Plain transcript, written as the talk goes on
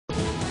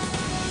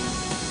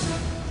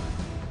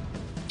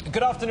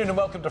Good afternoon and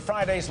welcome to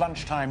Friday's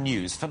Lunchtime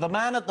News. For the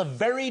man at the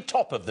very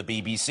top of the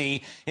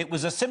BBC, it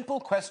was a simple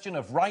question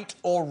of right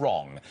or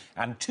wrong.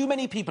 And too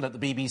many people at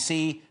the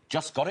BBC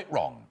just got it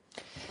wrong.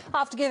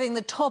 After giving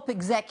the top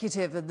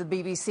executive of the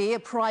BBC a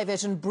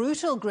private and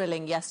brutal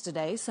grilling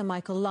yesterday, Sir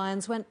Michael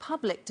Lyons went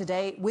public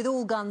today with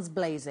all guns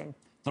blazing.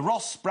 The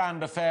Ross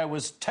brand affair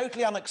was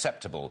totally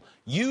unacceptable.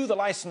 You, the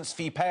licence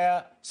fee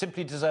payer,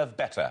 simply deserve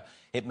better.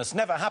 It must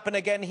never happen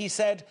again, he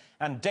said,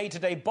 and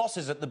day-to-day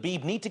bosses at the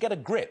Beeb need to get a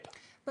grip.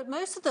 But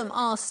most of them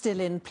are still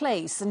in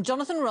place, and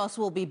Jonathan Ross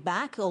will be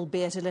back,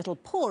 albeit a little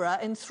poorer,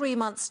 in 3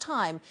 months'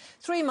 time.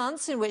 3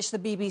 months in which the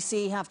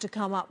BBC have to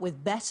come up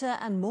with better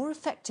and more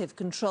effective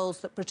controls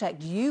that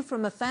protect you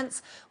from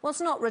offence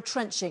whilst not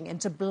retrenching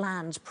into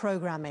bland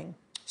programming.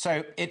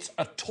 So it's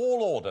a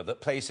tall order that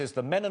places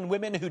the men and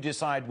women who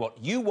decide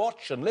what you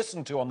watch and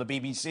listen to on the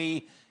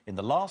BBC in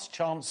the last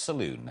chance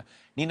saloon.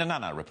 Nina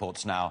Nana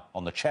reports now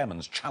on the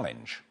chairman's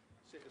challenge.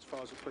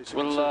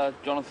 Will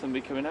Jonathan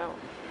be coming out?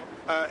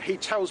 He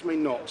tells me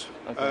not.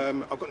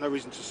 Okay. I've got no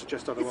reason to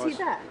suggest otherwise. Is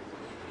he there?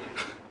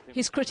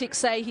 His critics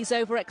say he's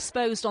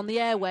overexposed on the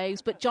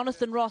airwaves, but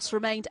Jonathan Ross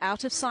remained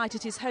out of sight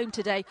at his home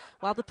today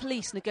while the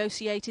police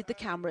negotiated the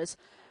cameras.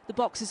 The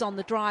boxes on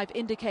the drive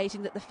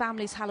indicating that the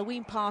family's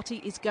Halloween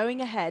party is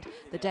going ahead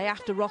the day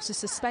after Ross's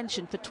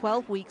suspension for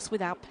 12 weeks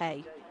without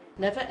pay.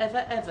 Never,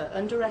 ever, ever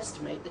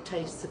underestimate the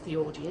tastes of the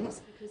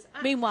audience.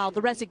 Meanwhile,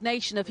 the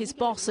resignation of his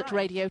boss at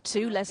Radio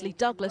 2, Leslie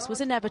Douglas,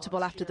 was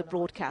inevitable after the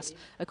broadcast,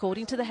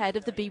 according to the head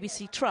of the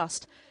BBC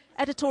Trust.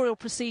 Editorial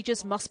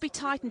procedures must be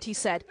tightened, he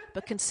said,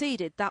 but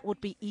conceded that would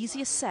be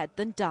easier said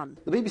than done.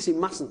 The BBC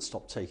mustn't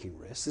stop taking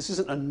risks. This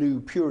isn't a new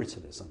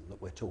puritanism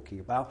that we're talking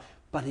about,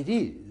 but it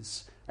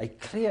is a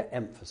clear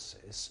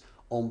emphasis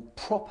on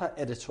proper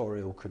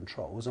editorial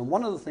controls. And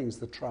one of the things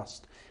the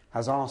Trust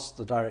has asked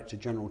the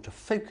Director-General to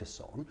focus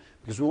on,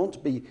 because we want to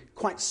be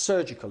quite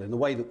surgical in the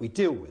way that we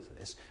deal with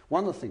this,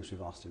 one of the things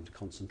we've asked him to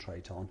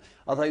concentrate on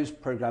are those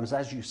programmes,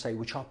 as you say,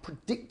 which are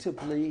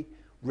predictably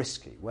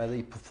risky, where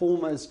the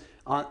performers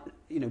are,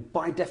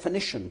 by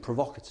definition,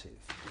 provocative.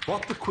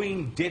 What the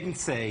Queen didn't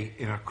say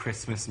in her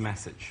Christmas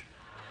message.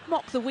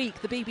 Mock the Week,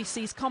 the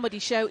BBC's comedy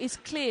show, is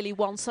clearly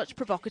one such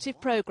provocative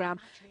programme.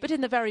 But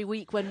in the very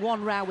week when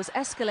one row was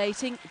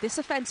escalating, this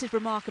offensive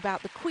remark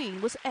about the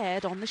Queen was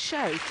aired on the show.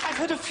 I've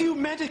had a few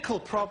medical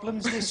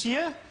problems this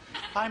year.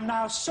 I'm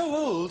now so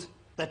old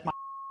that my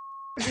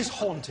is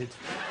haunted.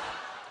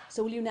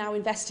 So will you now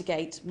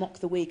investigate Mock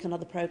the Week and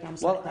other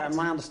programmes Well, like that?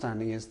 my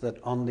understanding is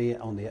that on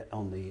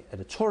the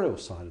editorial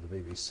side of the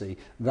BBC,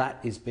 that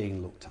is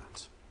being looked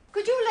at.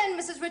 Could you lend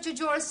Mrs. Richard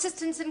your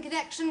assistance in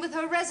connection with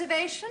her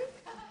reservation?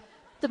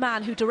 The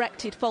man who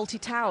directed Fawlty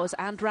Towers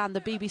and ran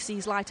the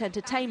BBC's light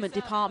entertainment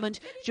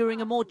department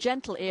during a more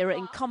gentle era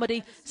in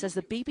comedy says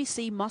the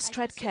BBC must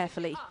tread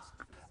carefully.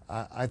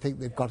 I think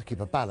they've got to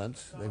keep a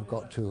balance. They've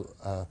got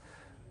to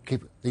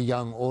keep the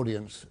young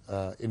audience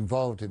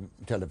involved in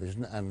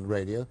television and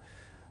radio.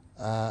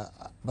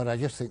 But I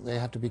just think they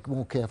have to be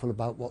more careful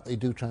about what they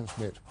do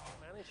transmit.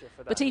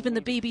 But even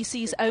the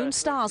BBC's own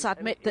stars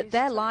admit that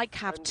their like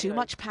have too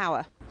much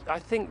power. I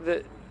think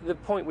that the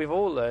point we've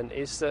all learned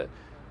is that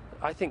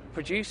I think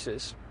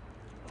producers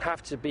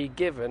have to be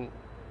given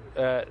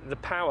the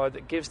power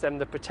that gives them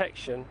the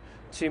protection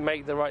to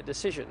make the right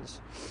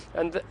decisions.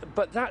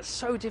 But that's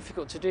so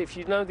difficult to do if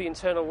you know the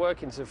internal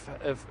workings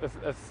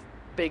of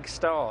big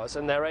stars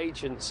and their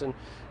agents, and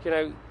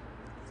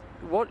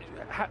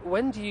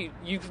when do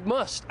you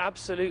must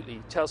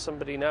absolutely tell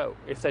somebody no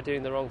if they're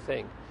doing the wrong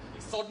thing.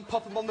 Thought and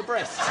pop them on the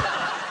breast.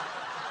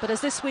 But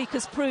as this week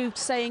has proved,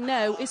 saying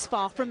no is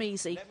far from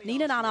easy.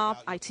 Nina Nana,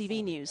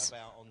 ITV News.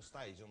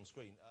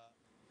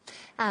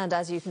 And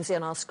as you can see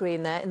on our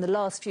screen there, in the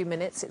last few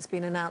minutes it's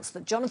been announced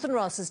that Jonathan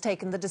Ross has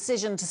taken the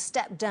decision to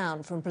step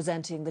down from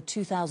presenting the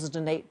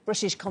 2008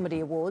 British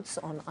Comedy Awards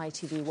on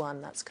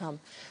ITV1. That's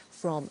come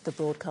from the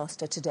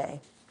broadcaster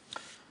today.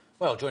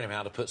 Well, joining me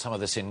now to put some of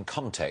this in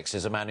context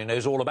is a man who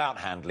knows all about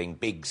handling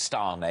big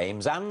star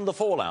names and the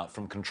fallout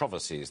from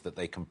controversies that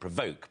they can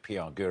provoke,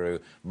 PR guru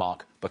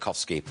Mark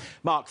Borkowski.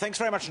 Mark, thanks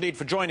very much indeed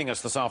for joining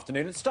us this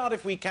afternoon. Let's start,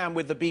 if we can,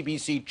 with the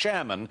BBC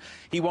chairman.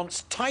 He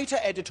wants tighter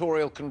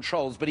editorial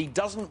controls, but he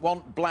doesn't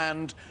want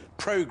bland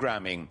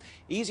programming.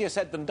 Easier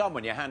said than done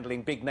when you're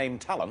handling big-name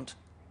talent.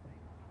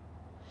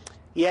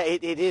 Yeah,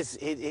 it is.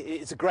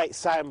 It's a great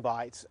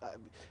soundbite.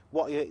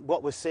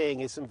 What we're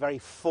seeing is some very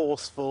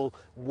forceful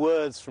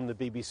words from the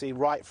BBC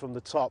right from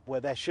the top,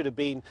 where there should have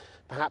been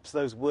perhaps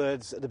those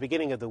words at the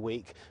beginning of the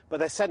week, but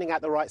they're sending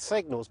out the right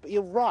signals. But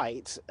you're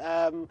right.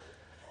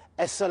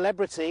 A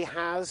celebrity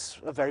has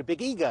a very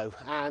big ego,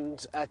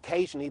 and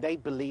occasionally they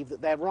believe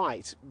that they're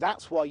right.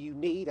 That's why you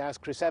need, as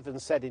Chris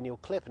Evans said in your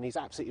clip, and he's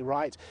absolutely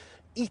right,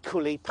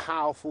 equally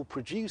powerful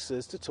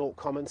producers to talk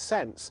common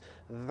sense.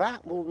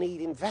 That will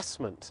need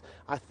investment.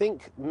 I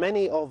think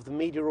many of the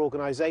media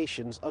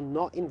organisations are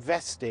not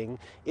investing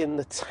in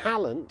the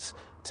talent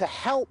to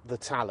help the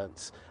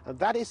talent, and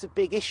that is a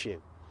big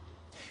issue.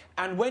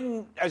 And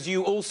when, as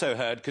you also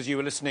heard, because you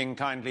were listening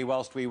kindly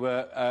whilst we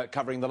were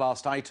covering the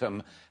last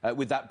item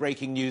with that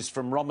breaking news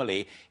from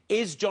Romilly,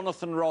 is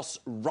Jonathan Ross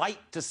right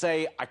to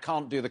say, I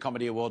can't do the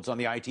Comedy Awards on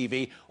the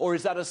ITV, or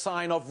is that a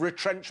sign of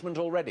retrenchment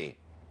already?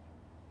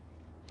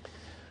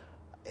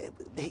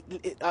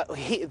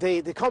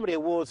 The Comedy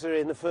Awards are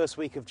in the first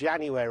week of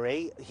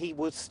January. He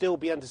would still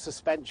be under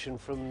suspension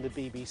from the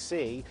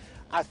BBC.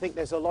 I think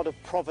there's a lot of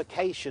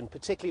provocation,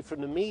 particularly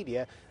from the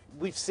media.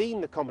 We've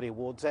seen the Comedy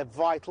Awards, they're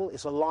vital,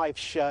 it's a live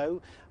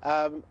show,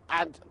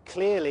 and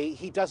clearly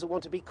he doesn't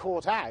want to be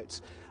caught out.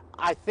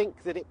 I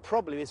think that it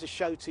probably is a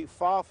show too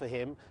far for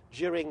him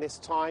during this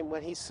time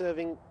when he's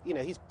serving, you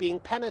know, he's being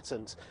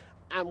penitent.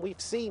 And we've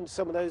seen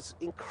some of those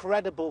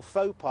incredible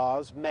faux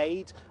pas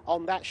made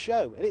on that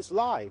show. And it's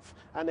live,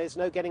 and there's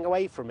no getting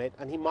away from it,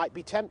 and he might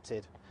be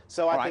tempted.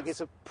 So I think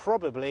it's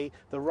probably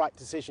the right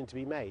decision to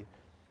be made.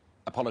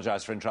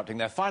 Apologise for interrupting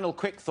there. Final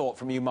quick thought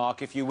from you,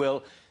 Mark, if you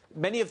will.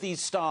 Many of these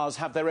stars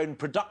have their own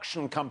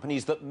production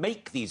companies that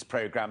make these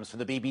programmes for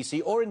the BBC,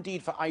 or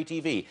indeed for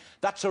ITV.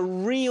 That's a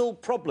real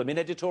problem in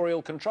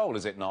editorial control,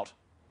 is it not?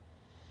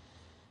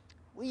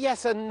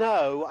 Yes and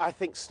no. I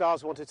think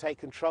stars want to take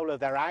control of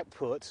their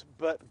output,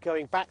 but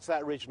going back to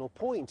that original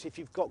point, if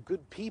you've got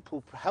good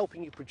people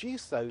helping you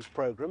produce those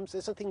programmes,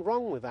 there's nothing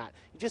wrong with that.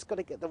 You've just got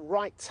to get the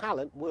right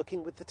talent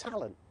working with the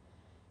talent.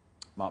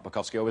 Mark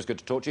Borkowski, always good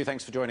to talk to you.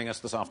 Thanks for joining us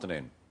this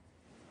afternoon.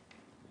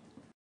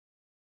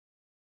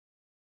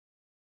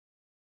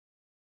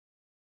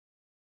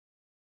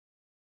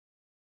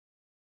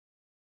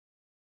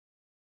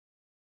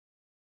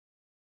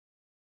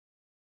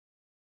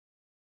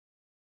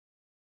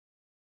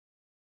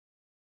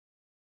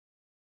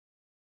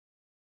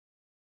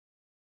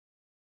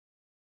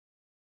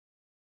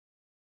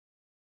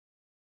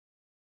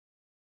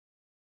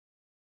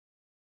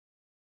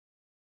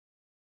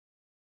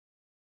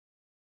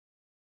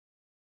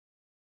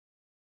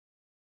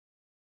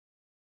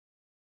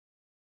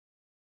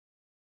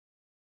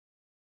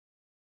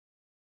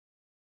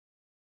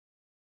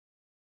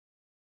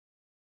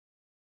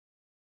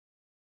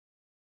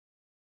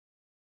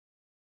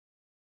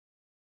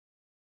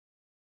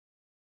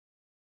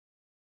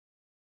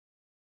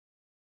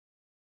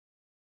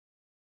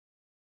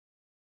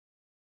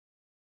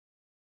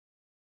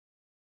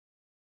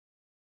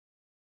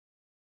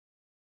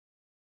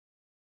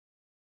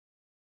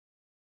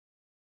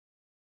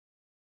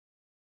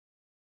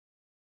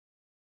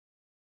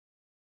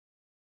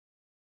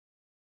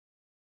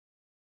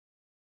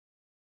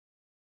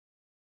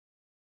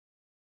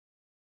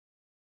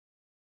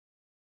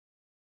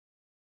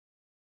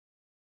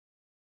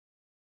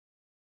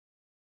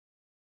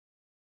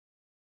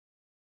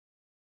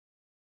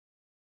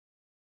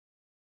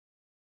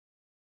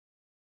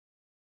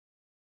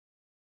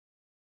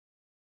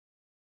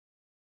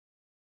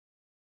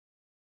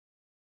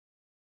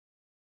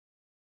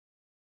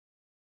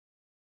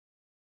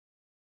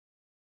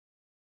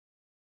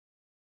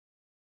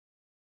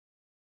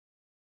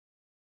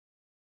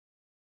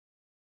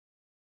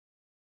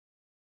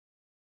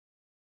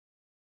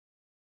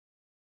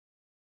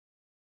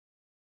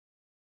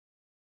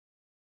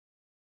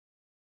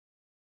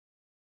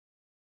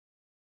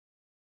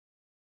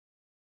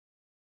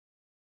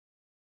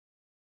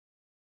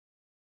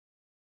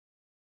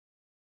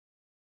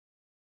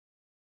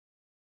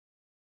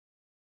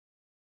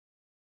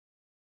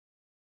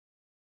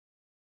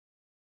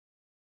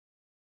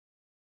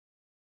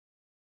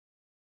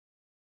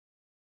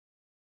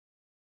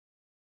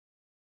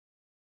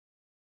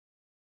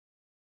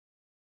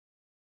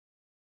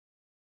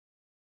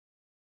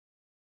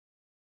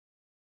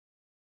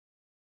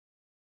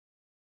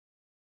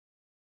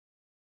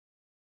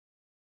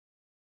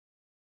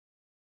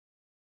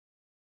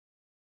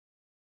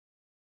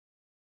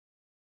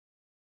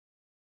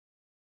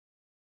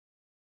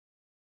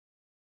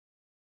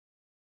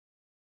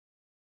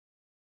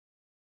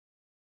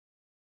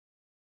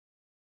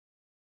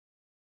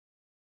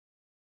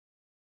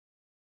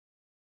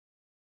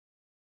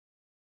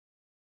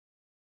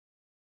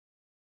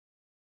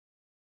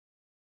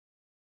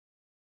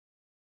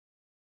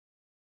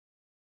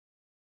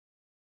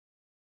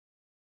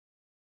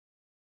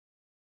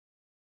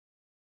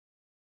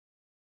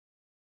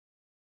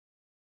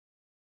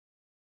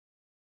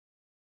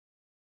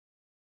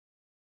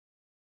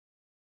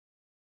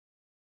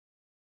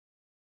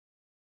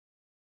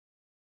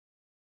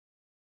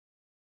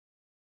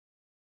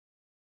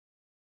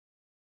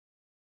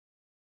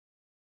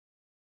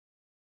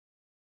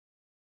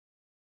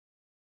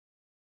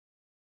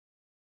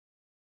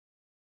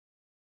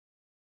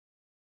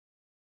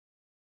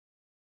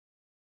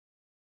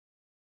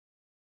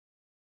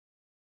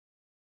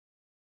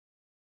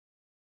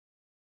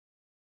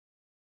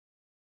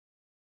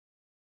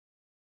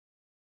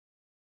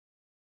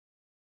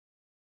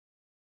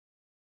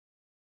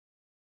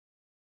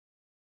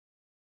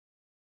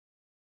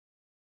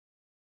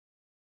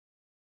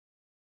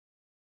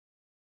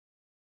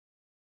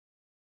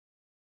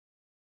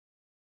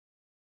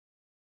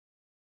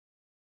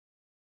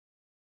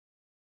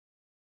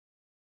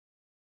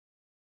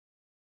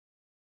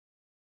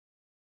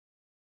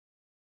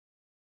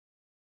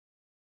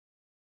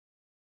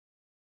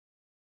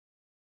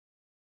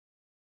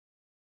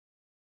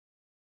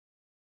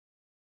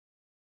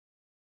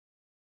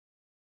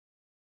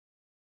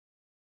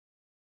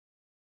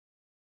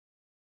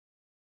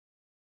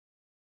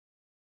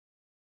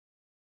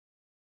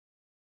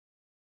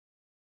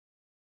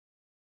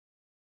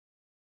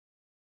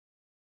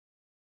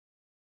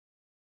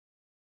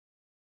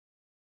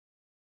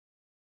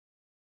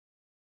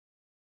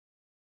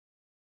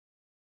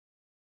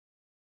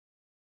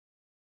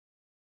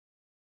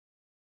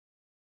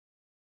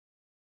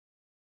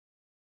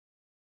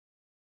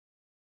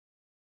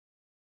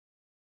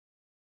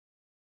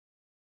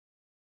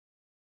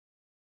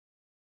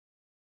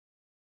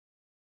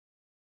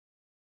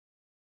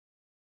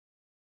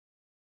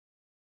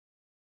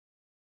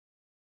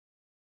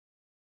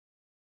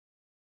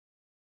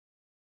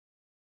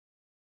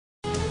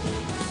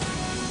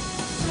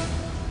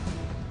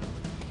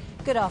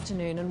 Good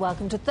afternoon and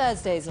welcome to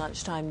Thursday's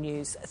Lunchtime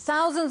News.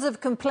 Thousands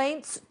of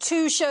complaints,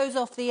 2 shows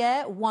off the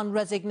air, 1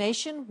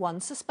 resignation,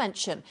 1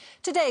 suspension.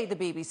 Today, the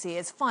BBC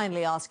is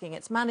finally asking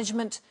its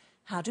management,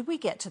 how did we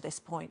get to this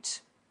point?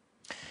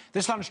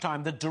 This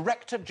lunchtime, the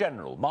Director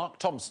General, Mark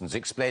Thompson's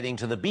explaining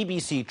to the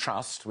BBC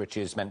Trust, which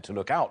is meant to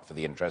look out for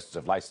the interests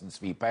of licence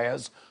fee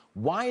payers,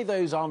 why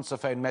those answer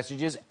phone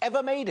messages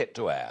ever made it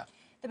to air.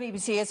 The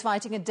BBC is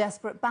fighting a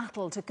desperate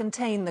battle to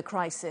contain the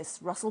crisis.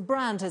 Russell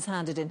Brand has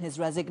handed in his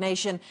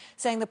resignation,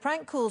 saying the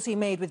prank calls he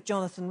made with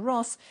Jonathan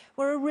Ross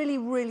were a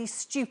really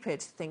stupid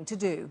thing to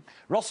do.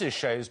 Ross's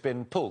show's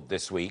been pulled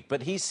this week,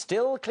 but he's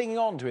still clinging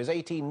on to his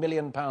 £18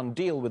 million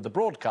deal with the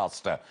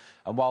broadcaster.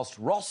 And whilst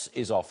Ross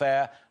is off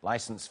air,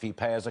 licence fee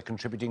payers are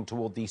contributing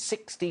toward the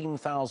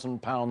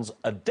 £16,000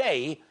 a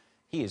day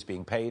he is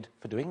being paid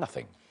for doing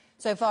nothing.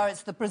 So far,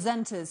 it's the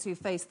presenters who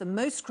face the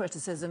most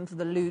criticism for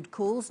the lewd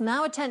calls.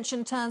 Now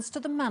attention turns to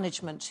the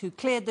management, who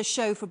cleared the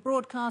show for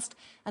broadcast,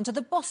 and to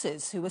the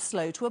bosses, who were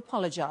slow to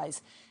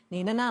apologise.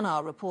 Nina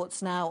Nanar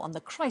reports now on the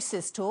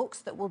crisis talks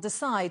that will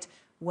decide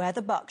where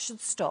the buck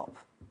should stop.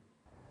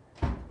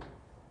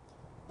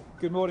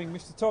 Good morning,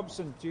 Mr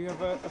Thompson. Do you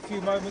have a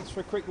few moments for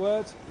a quick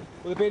word?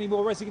 Will there be any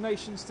more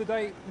resignations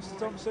today, Mr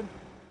Thompson?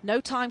 No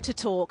time to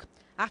talk.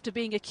 After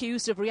being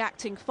accused of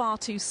reacting far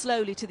too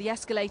slowly to the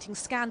escalating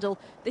scandal,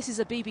 this is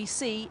a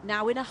BBC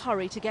now in a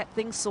hurry to get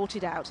things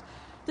sorted out.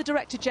 The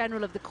Director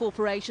General of the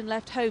corporation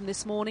left home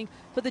this morning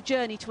for the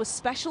journey to a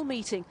special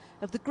meeting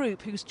of the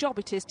group whose job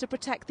it is to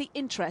protect the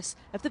interests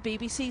of the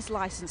BBC's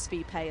licence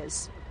fee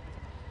payers.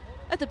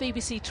 At the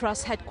BBC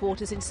Trust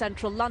headquarters in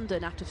central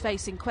London, after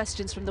facing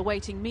questions from the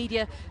waiting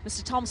media,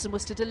 Mr Thompson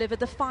was to deliver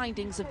the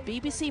findings of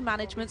BBC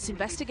management's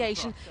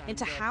investigation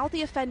into how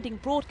the offending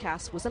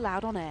broadcast was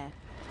allowed on air.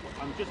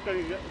 I'm just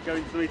going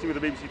to the meeting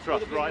with the BBC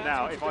Trust right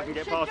now, if I can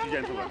get past you,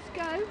 gentlemen.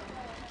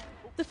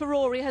 The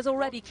Ferrari has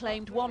already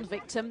claimed one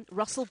victim,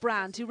 Russell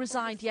Brand, who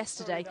resigned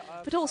yesterday,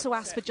 but also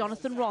asked for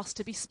Jonathan Ross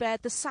to be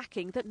spared the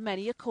sacking that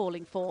many are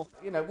calling for.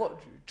 You know, what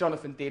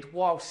Jonathan did,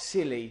 while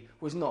silly,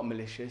 was not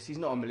malicious. He's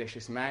not a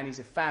malicious man. He's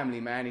a family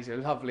man. He's a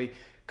lovely,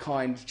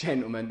 kind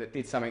gentleman that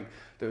did something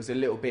that was a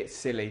little bit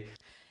silly.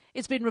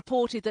 It's been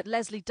reported that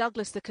Leslie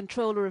Douglas, the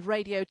controller of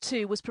Radio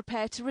 2, was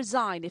prepared to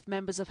resign if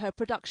members of her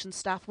production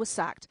staff were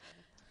sacked.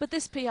 But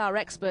this PR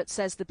expert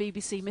says the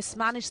BBC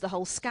mismanaged the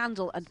whole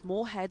scandal and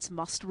more heads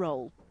must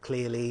roll.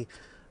 Clearly,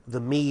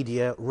 the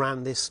media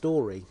ran this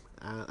story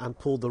and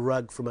pulled the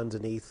rug from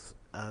underneath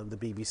the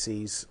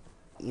BBC's,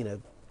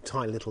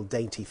 tiny little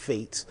dainty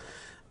feet.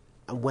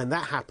 And when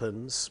that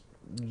happens,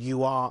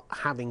 you are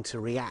having to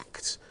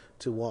react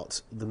to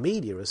what the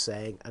media are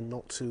saying and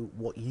not to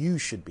what you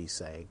should be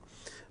saying.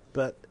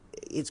 But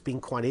it's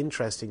been quite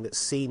interesting that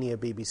senior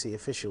BBC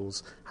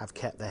officials have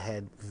kept their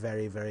head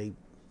very, very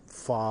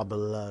far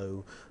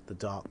below the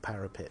dark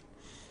parapet.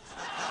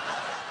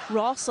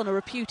 Ross, on a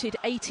reputed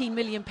 £18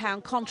 million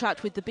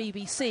contract with the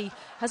BBC,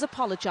 has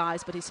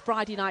apologised, but his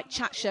Friday night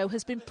chat show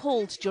has been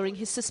pulled during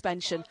his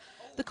suspension.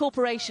 The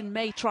corporation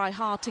may try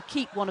hard to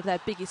keep one of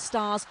their biggest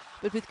stars,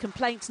 but with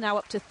complaints now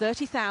up to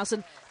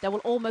 30,000, there will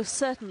almost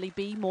certainly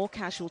be more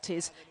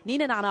casualties.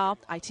 Nina Nanar,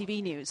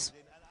 ITV News.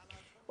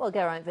 Well,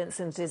 Geraint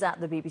Vincent is at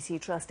the BBC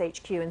Trust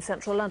HQ in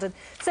central London.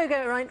 So,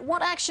 Geraint,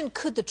 what action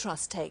could the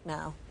Trust take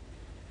now?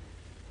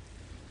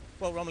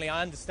 Well, Romilly,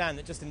 I understand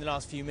that just in the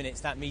last few minutes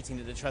that meeting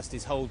that the Trust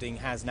is holding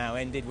has now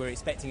ended. We're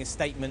expecting a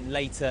statement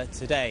later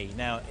today.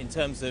 Now, in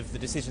terms of the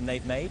decision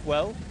they've made,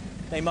 well,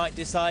 they might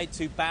decide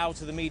to bow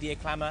to the media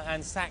clamour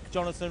and sack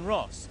Jonathan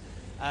Ross.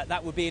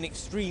 That would be an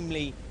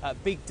extremely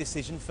big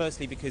decision,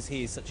 firstly because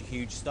he is such a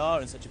huge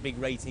star and such a big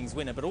ratings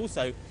winner, but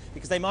also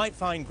because they might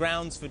find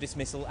grounds for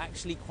dismissal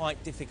actually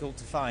quite difficult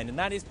to find. And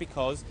that is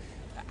because,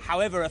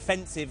 however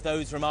offensive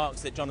those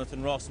remarks that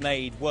Jonathan Ross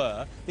made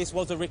were, this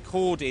was a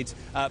recorded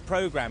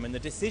programme, and the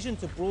decision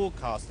to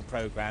broadcast the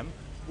programme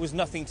was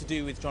nothing to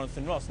do with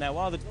Jonathan Ross. Now,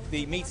 while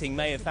the meeting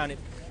may have found it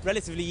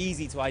relatively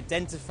easy to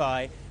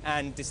identify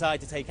and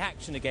decide to take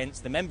action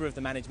against the member of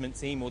the management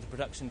team or the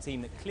production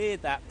team that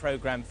cleared that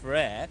programme for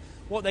air,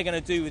 what they're going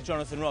to do with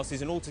Jonathan Ross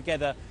is an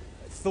altogether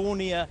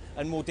thornier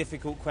and more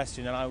difficult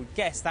question, and I would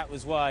guess that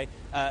was why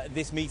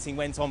this meeting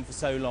went on for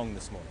so long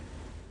this morning.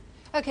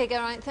 OK,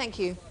 Geraint, thank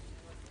you.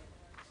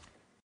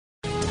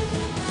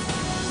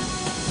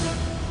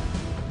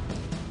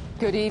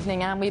 Good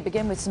evening, and we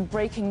begin with some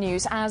breaking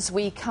news as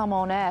we come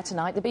on air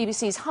tonight. The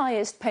BBC's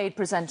highest paid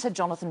presenter,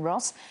 Jonathan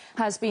Ross,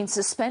 has been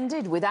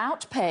suspended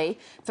without pay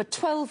for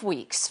 12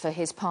 weeks for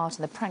his part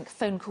in the prank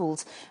phone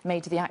calls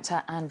made to the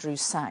actor Andrew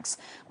Sachs.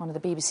 One of the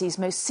BBC's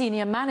most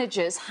senior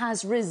managers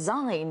has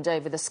resigned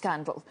over the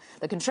scandal.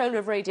 The controller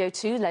of Radio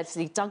 2,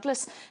 Leslie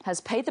Douglas, has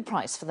paid the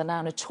price for the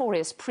now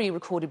notorious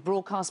pre-recorded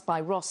broadcast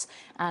by Ross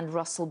and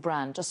Russell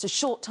Brand. Just a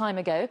short time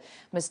ago,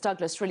 Ms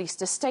Douglas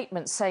released a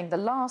statement saying the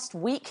last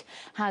week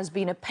has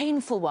been a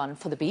painful one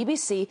for the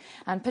BBC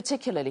and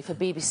particularly for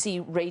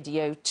BBC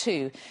Radio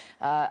 2.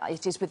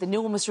 It is with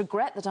enormous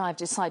regret that I've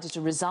decided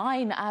to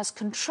resign as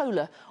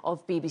controller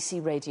of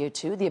BBC Radio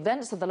 2. The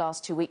events of the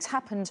last 2 weeks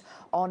happened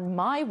on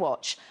my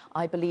watch.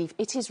 I believe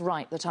it is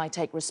right that I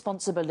take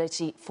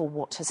responsibility for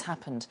what has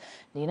happened.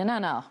 Nina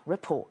Nana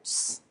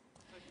reports.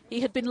 He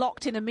had been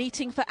locked in a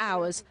meeting for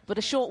hours, but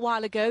a short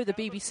while ago the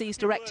BBC's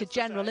Director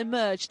General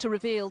emerged to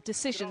reveal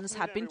decisions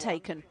had been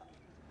taken.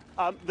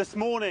 This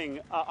morning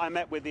I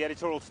met with the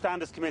Editorial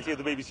Standards Committee of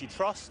the BBC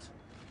Trust.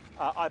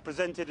 I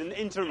presented an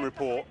interim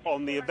report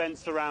on the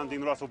events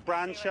surrounding the Russell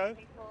Brand show.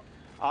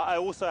 I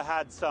also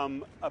had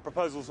some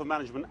proposals for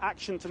management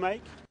action to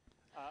make.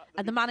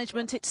 And the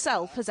management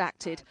itself has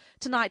acted.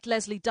 Tonight,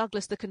 Leslie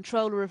Douglas, the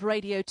controller of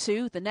Radio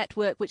 2, the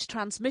network which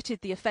transmitted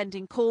the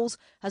offending calls,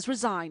 has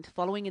resigned,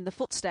 following in the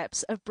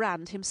footsteps of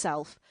Brand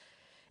himself.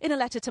 In a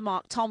letter to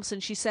Mark Thompson,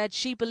 she said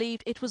she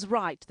believed it was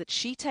right that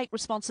she take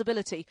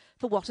responsibility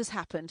for what has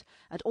happened,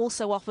 and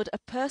also offered a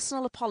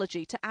personal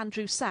apology to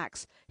Andrew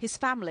Sachs, his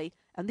family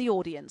and the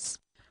audience.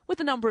 With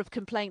the number of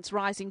complaints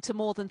rising to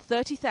more than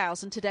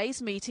 30,000,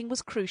 today's meeting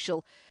was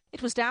crucial.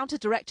 It was down to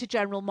Director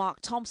General Mark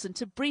Thompson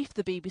to brief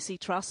the BBC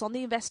Trust on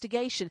the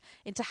investigation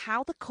into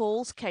how the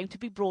calls came to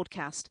be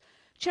broadcast.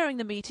 Chairing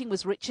the meeting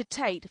was Richard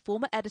Tate,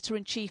 former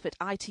Editor-in-Chief at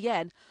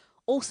ITN.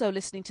 Also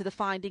listening to the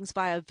findings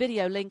via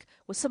video link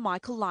was Sir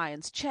Michael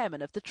Lyons,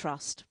 Chairman of the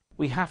Trust.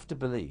 We have to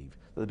believe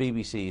that the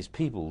BBC is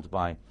peopled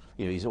by,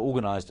 is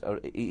organised,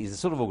 is the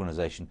sort of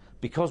organisation,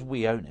 because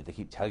we own it, they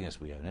keep telling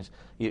us we own it,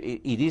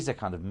 it is a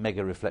kind of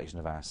mega reflection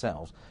of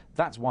ourselves.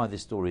 That's why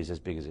this story is as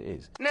big as it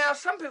is. Now,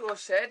 some people have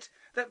said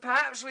that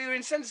perhaps we were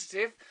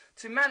insensitive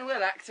to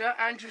Manuel actor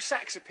Andrew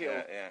Sachs'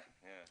 appeal.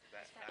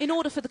 In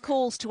order for the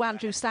calls to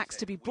Andrew Sachs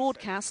to be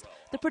broadcast,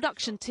 the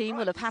production team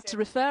will have had to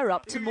refer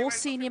up to more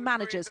senior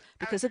managers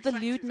because of the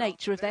lewd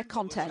nature of their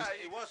content.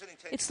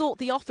 It's thought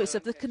the office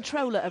of the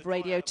controller of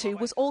Radio 2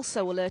 was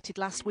also alerted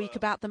last week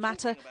about the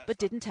matter, but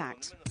didn't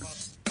act.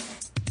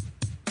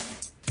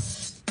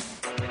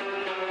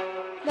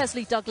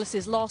 Leslie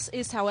Douglas's loss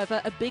is,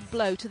 however, a big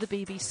blow to the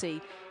BBC.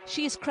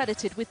 She is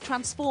credited with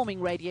transforming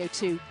Radio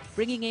 2,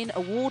 bringing in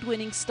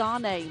award-winning star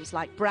names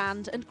like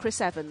Brand and Chris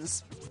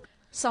Evans.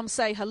 Some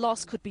say her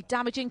loss could be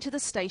damaging to the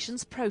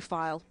station's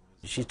profile.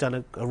 She's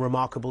done a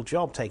remarkable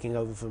job taking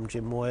over from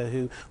Jim Moyer,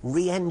 who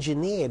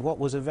re-engineered what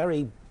was a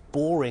very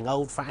boring,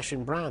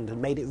 old-fashioned brand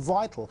and made it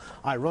vital,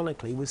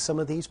 ironically, with some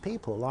of these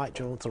people, like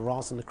Jonathan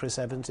Ross and the Chris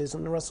Evanses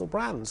and the Russell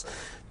Brands.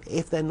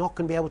 If they're not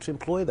going to be able to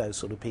employ those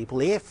sort of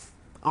people, if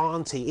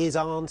Auntie is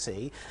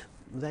Auntie,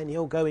 then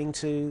you're going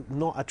to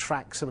not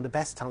attract some of the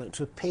best talent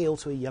to appeal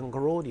to a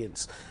younger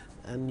audience.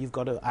 And you've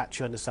got to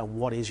actually understand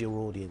what is your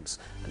audience.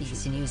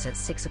 BBC News at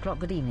 6 o'clock.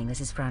 Good evening, this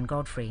is Fran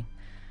Godfrey.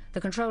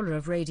 The controller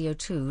of Radio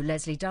 2,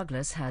 Leslie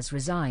Douglas, has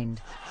resigned.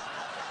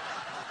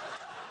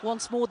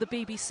 Once more, the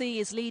BBC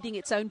is leading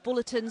its own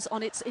bulletins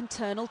on its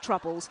internal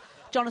troubles.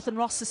 Jonathan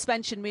Ross'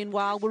 suspension,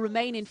 meanwhile, will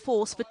remain in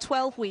force for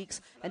 12 weeks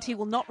and he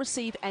will not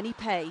receive any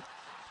pay.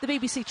 The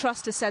BBC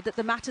Trust has said that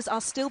the matters are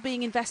still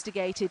being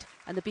investigated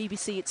and the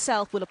BBC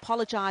itself will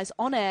apologise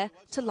on air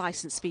to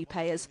licence fee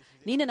payers.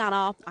 Nina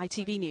Nanar,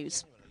 ITV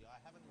News.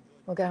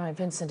 Well, Gareth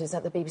Vincent is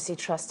at the BBC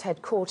Trust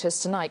headquarters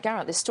tonight.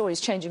 Gareth, this story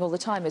is changing all the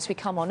time as we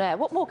come on air.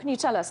 What more can you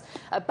tell us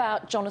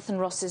about Jonathan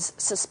Ross's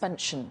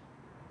suspension?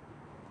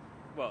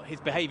 Well, his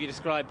behaviour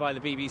described by the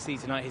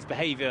BBC tonight, his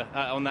behaviour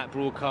on that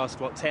broadcast,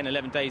 10,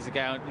 11 days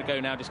ago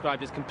now,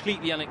 described as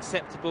completely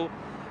unacceptable.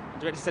 The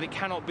director said it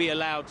cannot be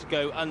allowed to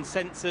go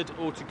uncensored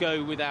or to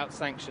go without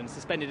sanction.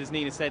 Suspended, as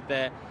Nina said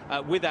there,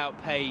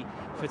 without pay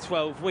for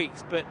 12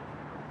 weeks. But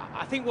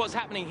I think what's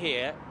happening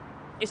here,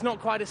 it's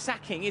not quite a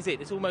sacking, is it?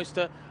 It's almost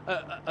a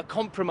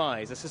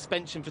compromise, a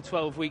suspension for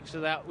 12 weeks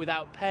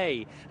without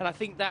pay. And I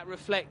think that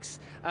reflects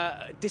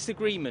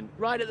disagreement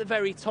right at the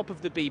very top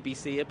of the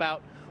BBC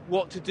about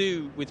what to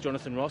do with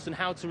Jonathan Ross and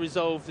how to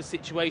resolve the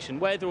situation,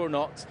 whether or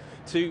not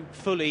to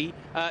fully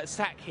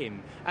sack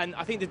him. And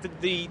I think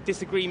that the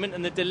disagreement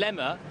and the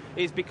dilemma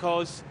is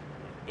because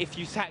if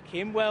you sack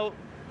him, well,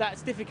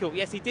 that's difficult.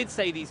 Yes, he did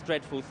say these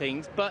dreadful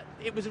things, but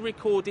it was a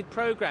recorded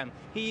programme.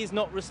 He is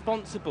not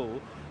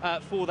responsible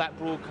for that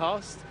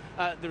broadcast.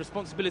 The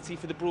responsibility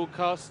for the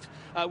broadcast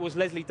was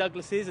Leslie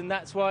Douglas's, and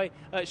that's why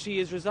she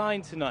has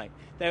resigned tonight.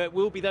 There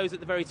will be those at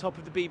the very top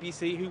of the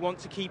BBC who want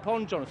to keep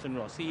on Jonathan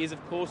Ross. He is,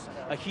 of course,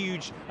 a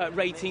huge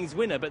ratings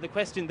winner, but the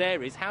question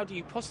there is, how do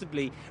you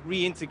possibly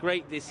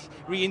reintegrate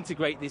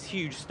this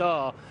huge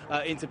star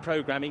into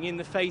programming in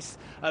the face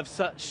of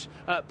such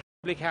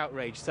public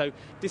outrage? So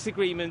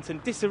disagreement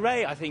and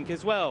disarray, I think,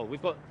 as well.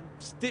 We've got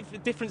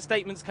different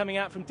statements coming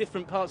out from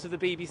different parts of the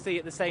BBC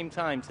at the same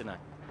time tonight.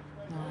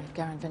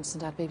 Gareth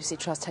Vincent at BBC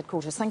Trust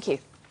headquarters. Thank you.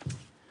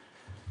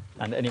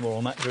 And any more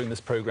on that during this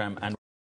programme and